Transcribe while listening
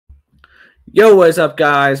Yo, what's up,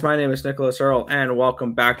 guys? My name is Nicholas Earle, and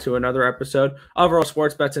welcome back to another episode of Earle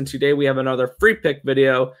Sports Bets. And today we have another free pick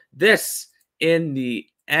video. This in the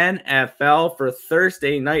NFL for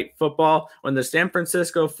Thursday night football when the San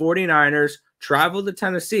Francisco 49ers travel to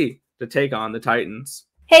Tennessee to take on the Titans.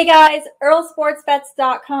 Hey guys,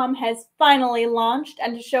 EarleSportsBets.com has finally launched,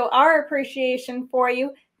 and to show our appreciation for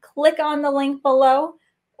you, click on the link below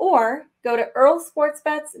or go to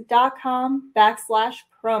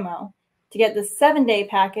EarleSportsBets.com/promo to get the 7-day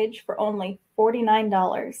package for only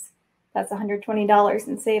 $49. That's $120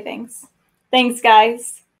 in savings. Thanks,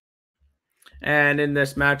 guys. And in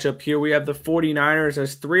this matchup here, we have the 49ers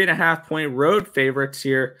as 3.5-point road favorites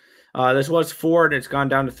here. This was 4, and it's gone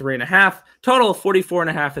down to 3.5. Total of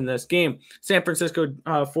 44.5 in this game. San Francisco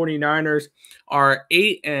 49ers are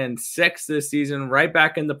 8-6 this season, right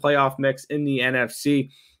back in the playoff mix in the NFC.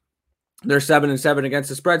 They're 7-7 against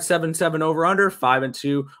the spread, 7-7 over under,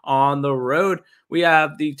 5-2 on the road. We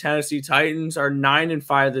have the Tennessee Titans are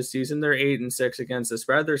 9-5 this season. They're 8-6 against the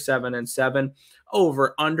spread. They're 7-7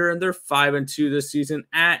 over under, and they're 5-2 this season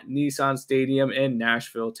at Nissan Stadium in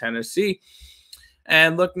Nashville, Tennessee.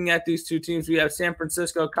 And looking at these two teams, we have San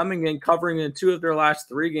Francisco coming in, covering in 2 of their last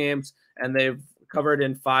 3 games, and they've covered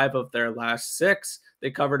in 5 of their last 6.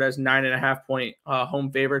 They covered as 9.5-point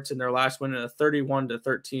home favorites in their last win, in a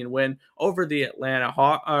 31-13 win over the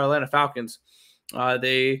Atlanta Falcons.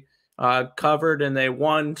 They covered and they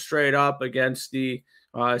won straight up against the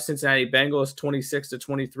Cincinnati Bengals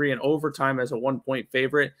 26-23 in overtime as a 1-point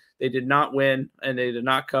favorite. They did not win, and they did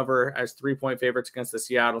not cover as 3-point favorites against the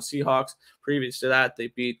Seattle Seahawks. Previous to that, they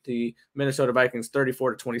beat the Minnesota Vikings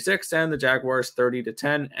 34-26 and the Jaguars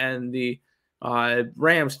 30-10, and the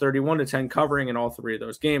Rams 31-10, covering in all 3 of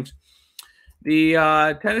those games. The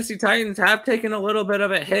Tennessee Titans have taken a little bit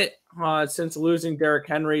of a hit since losing Derrick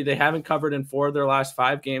Henry. They haven't covered in 4 of their last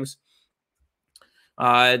 5 games.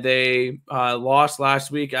 They lost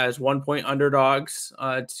last week as 1-point underdogs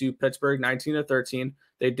to Pittsburgh, 19-13.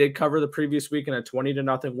 They did cover the previous week in a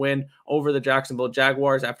 20-0 win over the Jacksonville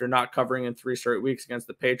Jaguars after not covering in 3 straight weeks against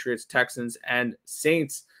the Patriots, Texans, and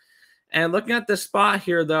Saints. And looking at this spot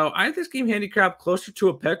here, though, I have this game handicapped closer to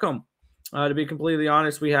a pick'em. To be completely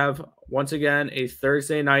honest, we have, once again, a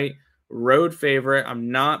Thursday night road favorite.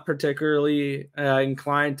 I'm not particularly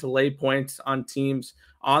inclined to lay points on teams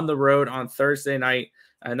on the road on Thursday night.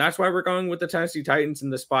 And that's why we're going with the Tennessee Titans in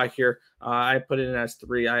the spot here. I put it in as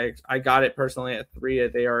 3. I got it personally at 3.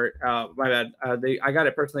 They are my bad. I got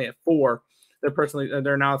it personally at 4.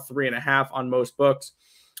 They're now 3.5 on most books.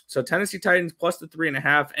 So Tennessee Titans plus the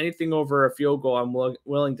 3.5. Anything over a field goal, I'm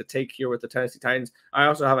willing to take here with the Tennessee Titans. I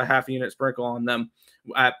also have a half-unit sprinkle on them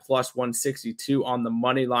at plus 162 on the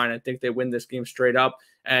money line. I think they win this game straight up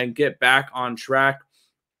and get back on track.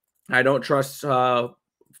 I don't trust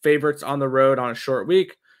favorites on the road on a short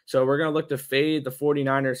week. So we're going to look to fade the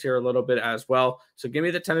 49ers here a little bit as well. So give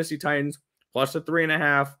me the Tennessee Titans plus the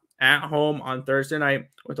 3.5 at home on Thursday night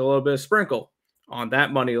with a little bit of sprinkle on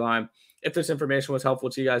that money line. If this information was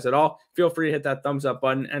helpful to you guys at all, feel free to hit that thumbs up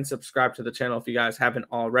button and subscribe to the channel if you guys haven't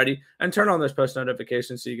already, and turn on those post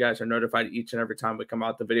notifications so you guys are notified each and every time we come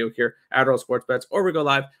out the video here at Earle Sports Bets, or we go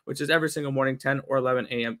live, which is every single morning, 10 or 11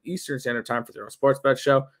 a.m. Eastern Standard Time for the Earle Sports Bets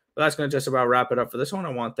show. But that's going to just about wrap it up for this one. I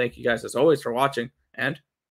want to thank you guys as always for watching, and